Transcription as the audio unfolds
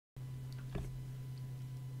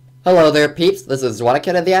Hello there peeps, this is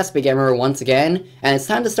Outttakes the Aspie Gamer once again, and it's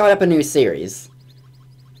time to start up a new series.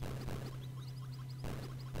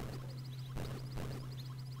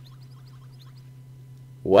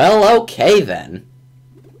 Well, okay then.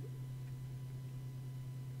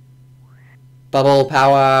 Bubble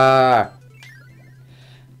power!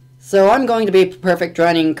 So I'm going to be perfect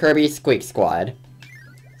running Kirby Squeak Squad.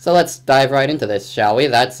 So let's dive right into this, shall we?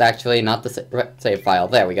 That's actually not the save file.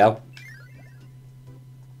 There we go.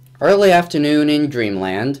 Early afternoon in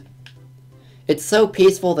Dreamland. It's so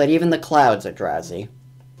peaceful that even the clouds are drowsy.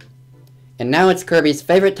 And now it's Kirby's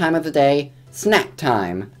favorite time of the day, snack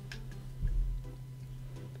time.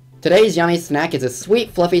 Today's yummy snack is a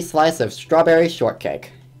sweet fluffy slice of strawberry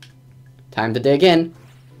shortcake. Time to dig in.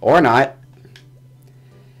 Or not.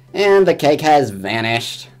 And the cake has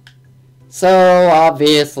vanished. So,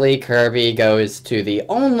 obviously, Kirby goes to the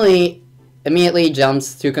immediately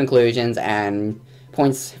jumps to conclusions and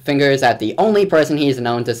points fingers at the only person he's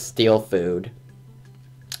known to steal food.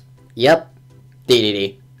 Yep,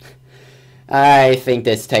 Dedede. I think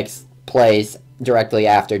this takes place directly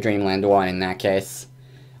after Dreamland 1 in that case.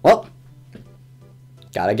 Well,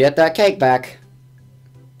 gotta get that cake back.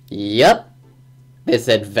 Yep, this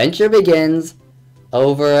adventure begins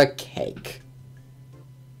over a cake.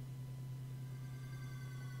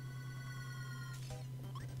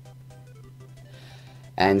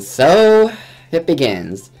 And so, it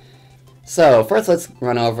begins. So, first let's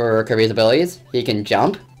run over Kirby's abilities. He can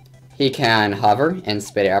jump, he can hover and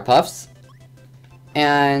spit air puffs,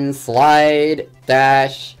 and slide,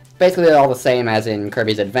 dash, basically all the same as in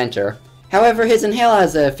Kirby's Adventure. However, his inhale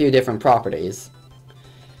has a few different properties.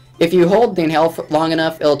 If you hold the inhale for long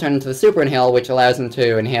enough, it'll turn into the super inhale, which allows him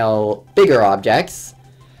to inhale bigger objects,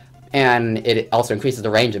 and it also increases the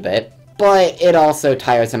range a bit. But it also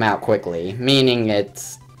tires him out quickly, meaning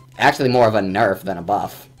it's actually more of a nerf than a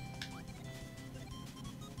buff.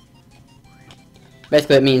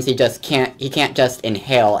 Basically it means he can't just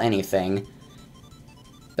inhale anything.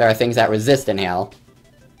 There are things that resist inhale.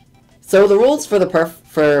 So the rules for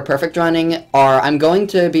perfect running are I'm going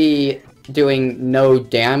to be doing no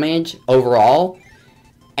damage overall,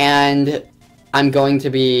 and I'm going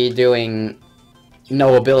to be doing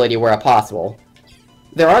no ability where possible.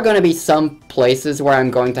 There are going to be some places where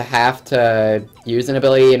I'm going to have to use an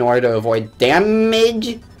ability in order to avoid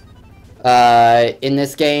damage in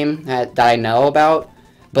this game that I know about,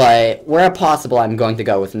 but where possible I'm going to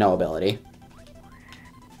go with no ability.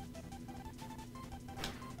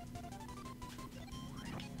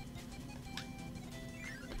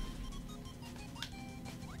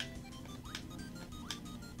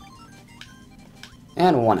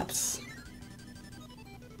 And 1-ups.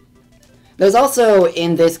 There's also,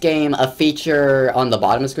 in this game, a feature on the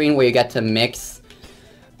bottom screen where you get to mix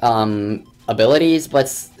abilities,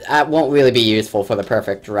 but that won't really be useful for the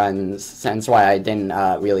perfect runs, since why I didn't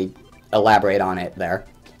really elaborate on it there.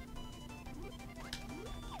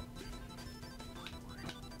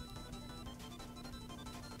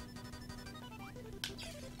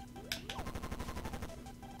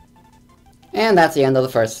 And that's the end of the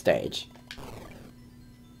first stage.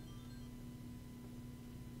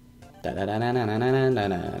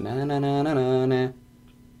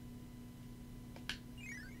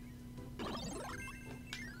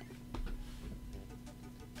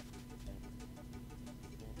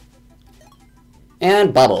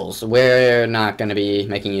 And bubbles. We're not going to be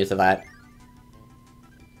making use of that.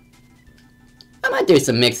 I might do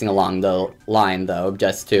some mixing along the line though,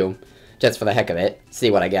 just for the heck of it. See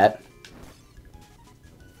what I get.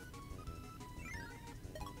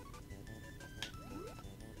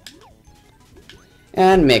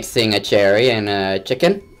 And mixing a cherry and a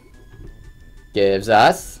chicken gives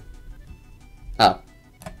us, a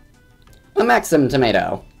Maxim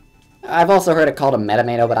tomato. I've also heard it called a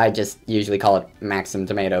Metamato, but I just usually call it Maxim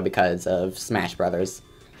tomato because of Smash Brothers.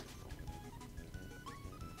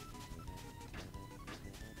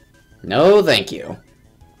 No, thank you.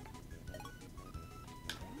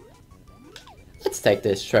 Let's take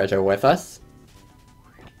this treasure with us.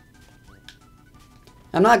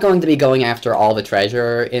 I'm not going to be going after all the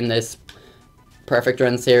treasure in this Perfect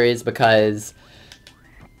Run series because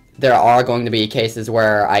there are going to be cases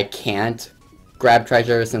where I can't grab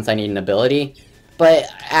treasure since I need an ability.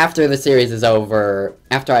 But after the series is over,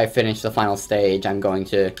 after I finish the final stage, I'm going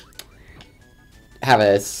to have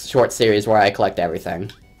a short series where I collect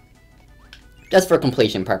everything. Just for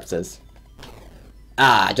completion purposes.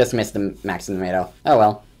 Ah, just missed the Maxim tomato. Oh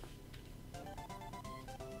well.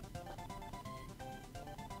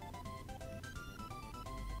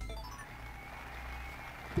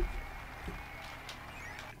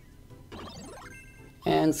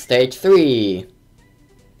 And stage 3.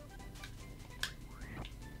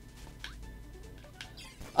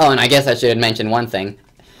 Oh, and I guess I should mention one thing.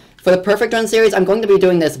 For the Perfect Run series, I'm going to be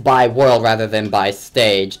doing this by world rather than by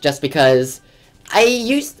stage, just because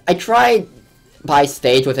I tried by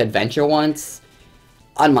stage with Adventure once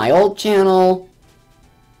on my old channel.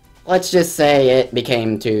 Let's just say it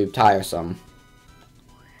became too tiresome.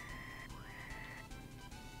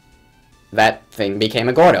 That thing became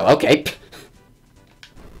a Gordo, okay.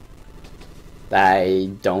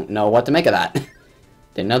 I don't know what to make of that.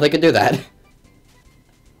 Didn't know they could do that.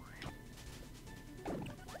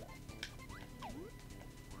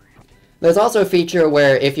 There's also a feature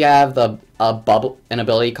where if you have an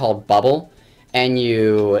ability called Bubble, and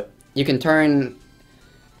you can turn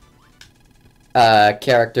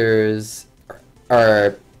characters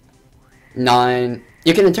or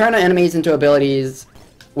you can turn enemies into abilities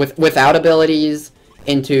without abilities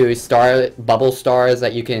into bubble stars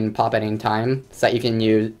that you can pop at any time, so that you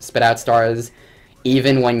can spit out stars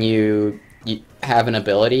even when you have an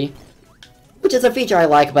ability, which is a feature I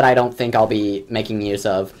like, but I don't think I'll be making use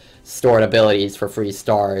of stored abilities for free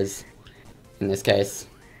stars in this case.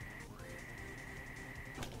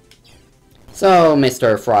 So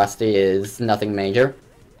Mr. Frosty is nothing major.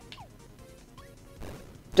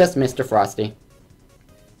 Just Mr. Frosty.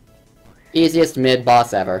 Easiest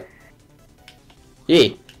mid-boss ever.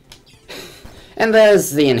 Yee. And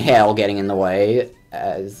there's the Inhale getting in the way,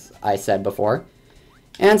 as I said before.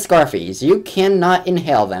 And Scarfies. You cannot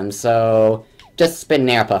inhale them, so just spit an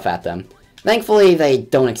air puff at them. Thankfully, they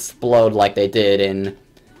don't explode like they did in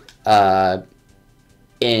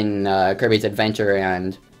Kirby's Adventure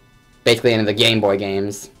and basically in the Game Boy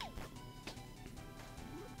games.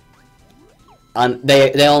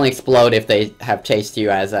 They only explode if they have chased you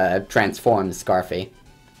as a transformed Scarfy.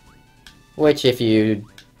 Which, if you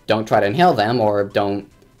don't try to inhale them, or don't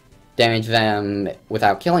damage them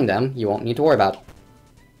without killing them, you won't need to worry about.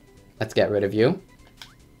 Let's get rid of you.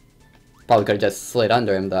 Probably could have just slid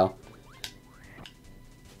under him, though.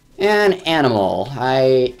 And Animal.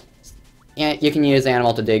 Yeah, you can use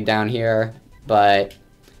Animal to dig down here, but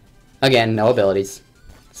again, no abilities.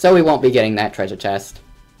 So we won't be getting that treasure chest.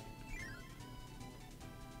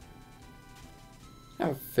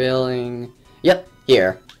 I'm feeling... Yep,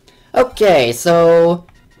 here. Okay, so...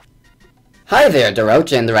 Hi there,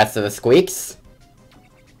 Daroach and the rest of the Squeaks.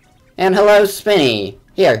 And hello, Spinny.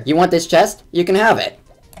 Here, you want this chest? You can have it.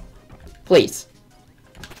 Please.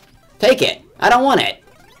 Take it. I don't want it.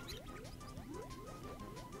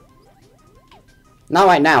 Not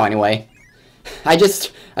right now, anyway. I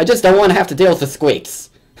just don't want to have to deal with the Squeaks.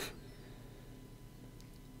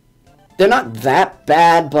 They're not that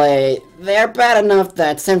bad, but they're bad enough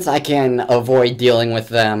that since I can avoid dealing with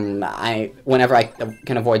them, whenever I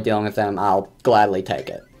can avoid dealing with them, I'll gladly take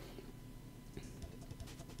it.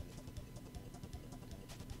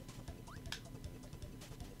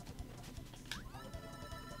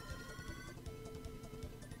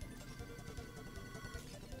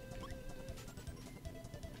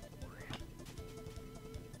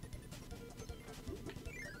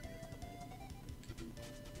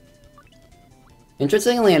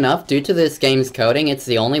 Interestingly enough, due to this game's coding, it's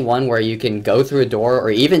the only one where you can go through a door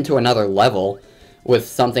or even to another level with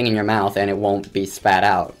something in your mouth and it won't be spat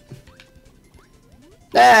out.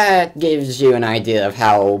 That gives you an idea of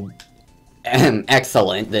how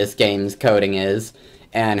excellent this game's coding is,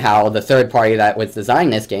 and how the third party that was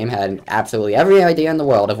designing this game had absolutely every idea in the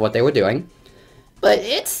world of what they were doing. But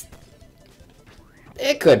it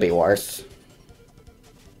could be worse.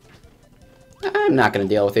 I'm not gonna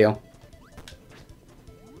deal with you.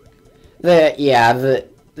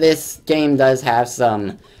 This game does have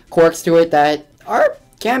some quirks to it that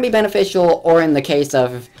can be beneficial, or in the case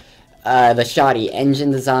of the shoddy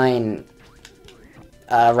engine design,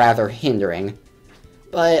 rather hindering.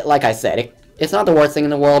 But like I said, it's not the worst thing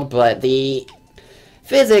in the world, but the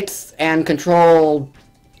physics and control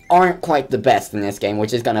aren't quite the best in this game,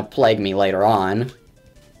 which is gonna plague me later on.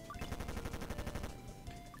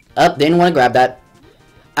 Didn't want to grab that.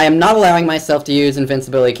 I am not allowing myself to use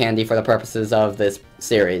invincibility candy for the purposes of this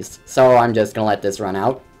series, so I'm just gonna let this run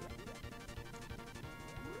out.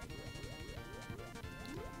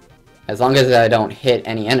 As long as I don't hit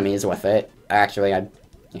any enemies with it. Actually,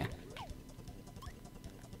 yeah.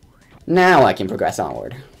 Now I can progress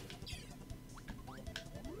onward.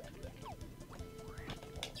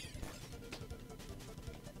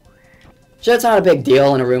 Sure, it's not a big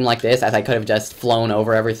deal in a room like this, as I could have just flown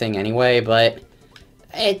over everything anyway, but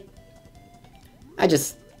I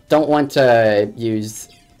just don't want to use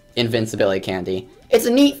invincibility candy. It's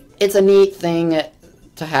a neat thing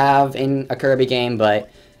to have in a Kirby game, but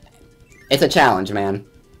it's a challenge, man.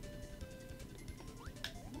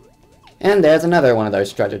 And there's another one of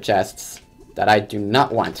those treasure chests that I do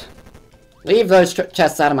not want. Leave those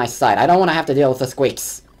chests out of my sight. I don't want to have to deal with the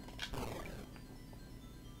squeaks.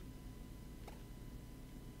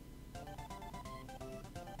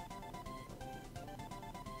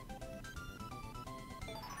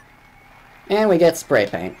 And we get spray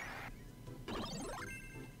paint.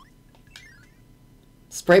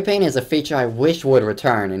 Spray paint is a feature I wish would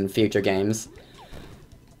return in future games.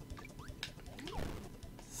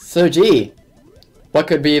 So gee, what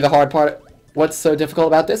could be the hard part? What's so difficult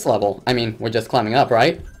about this level? I mean, we're just climbing up,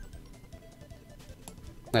 right?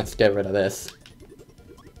 Let's get rid of this.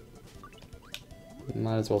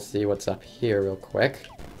 Might as well see what's up here real quick.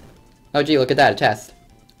 Oh gee, look at that, a chest.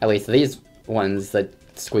 At least these ones that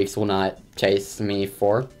Squeaks will not chase me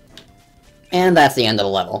for. And that's the end of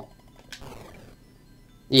the level.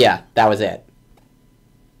 Yeah, that was it.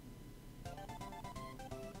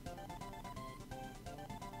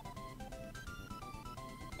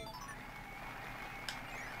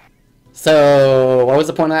 So, what was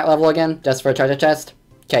the point of that level again? Just for a treasure chest?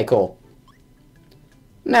 Okay, cool.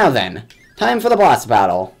 Now then, time for the boss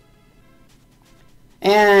battle.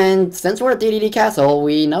 And since we're at Dedede Castle,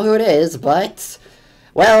 we know who it is, but...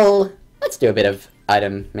 well, let's do a bit of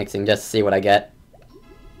item mixing just to see what I get.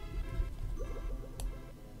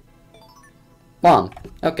 Bomb.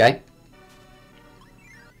 Okay.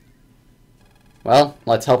 Well,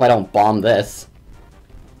 let's hope I don't bomb this.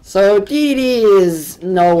 So, Dedede is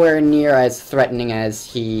nowhere near as threatening as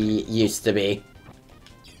he used to be.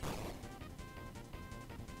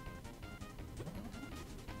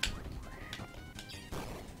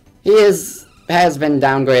 He has been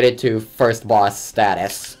downgraded to first boss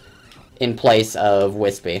status in place of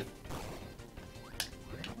Whispy.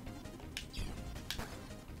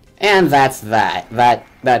 And that's that.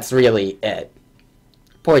 That's really it.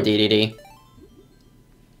 Poor Dedede.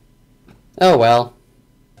 Oh well.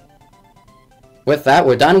 With that,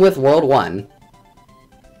 we're done with World 1.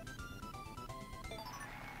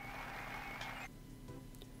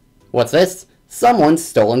 What's this? Someone's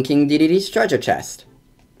stolen King Dedede's treasure chest.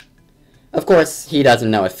 Of course, he doesn't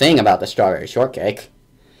know a thing about the strawberry shortcake.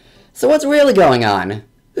 So what's really going on?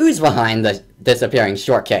 Who's behind the disappearing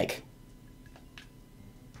shortcake?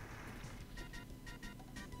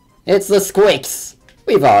 It's the Squeaks!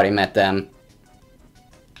 We've already met them.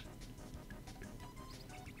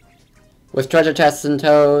 With treasure chests in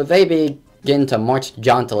tow, they begin to march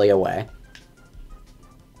jauntily away.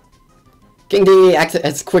 King Dedede acts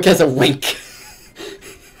as quick as a wink.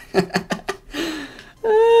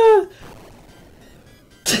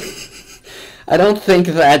 I don't think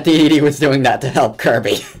that Dedede was doing that to help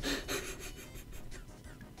Kirby.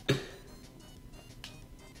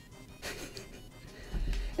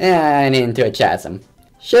 And into a chasm.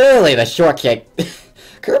 Surely the shortcake...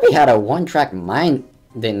 Kirby had a one-track mind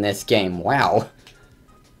in this game, wow.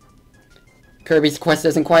 Kirby's quest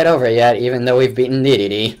isn't quite over yet, even though we've beaten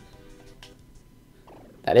Dedede.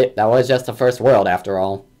 That was just the first world, after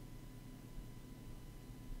all.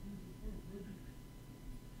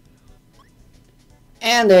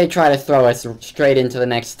 And they try to throw us straight into the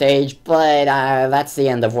next stage, but that's the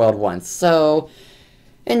end of World 1, so...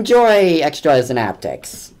 enjoy extras and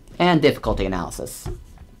Outttakes and difficulty analysis.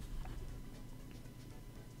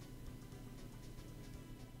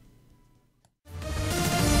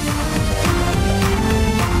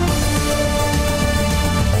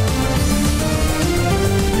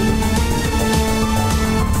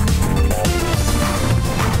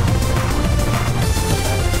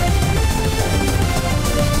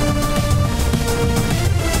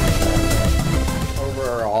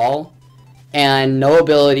 And no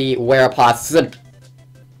ability where possible.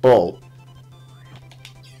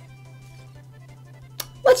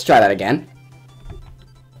 Let's try that again.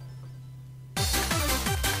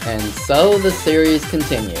 And so the series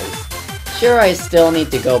continues. Sure, I still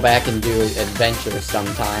need to go back and do adventures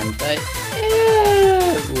sometime, but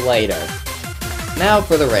later. Now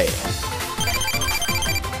for the rating.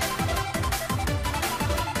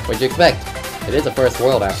 What'd you expect? It is a first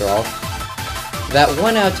world after all. That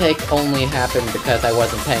one outtake only happened because I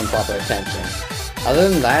wasn't paying proper attention. Other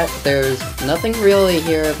than that, there's nothing really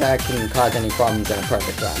here that can cause any problems in a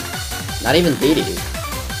perfect run. Not even Dedede.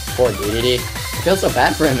 Poor Dedede. I feel so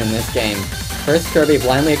bad for him in this game. First Kirby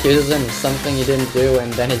blindly accuses him of something he didn't do,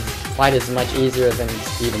 and then his fight is much easier than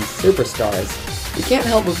even superstars. You can't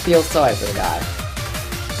help but feel sorry for the guy.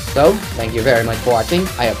 So, thank you very much for watching.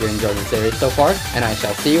 I hope you're enjoying the series so far, and I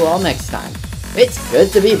shall see you all next time. It's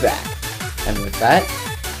good to be back. And with that,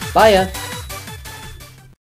 bye ya!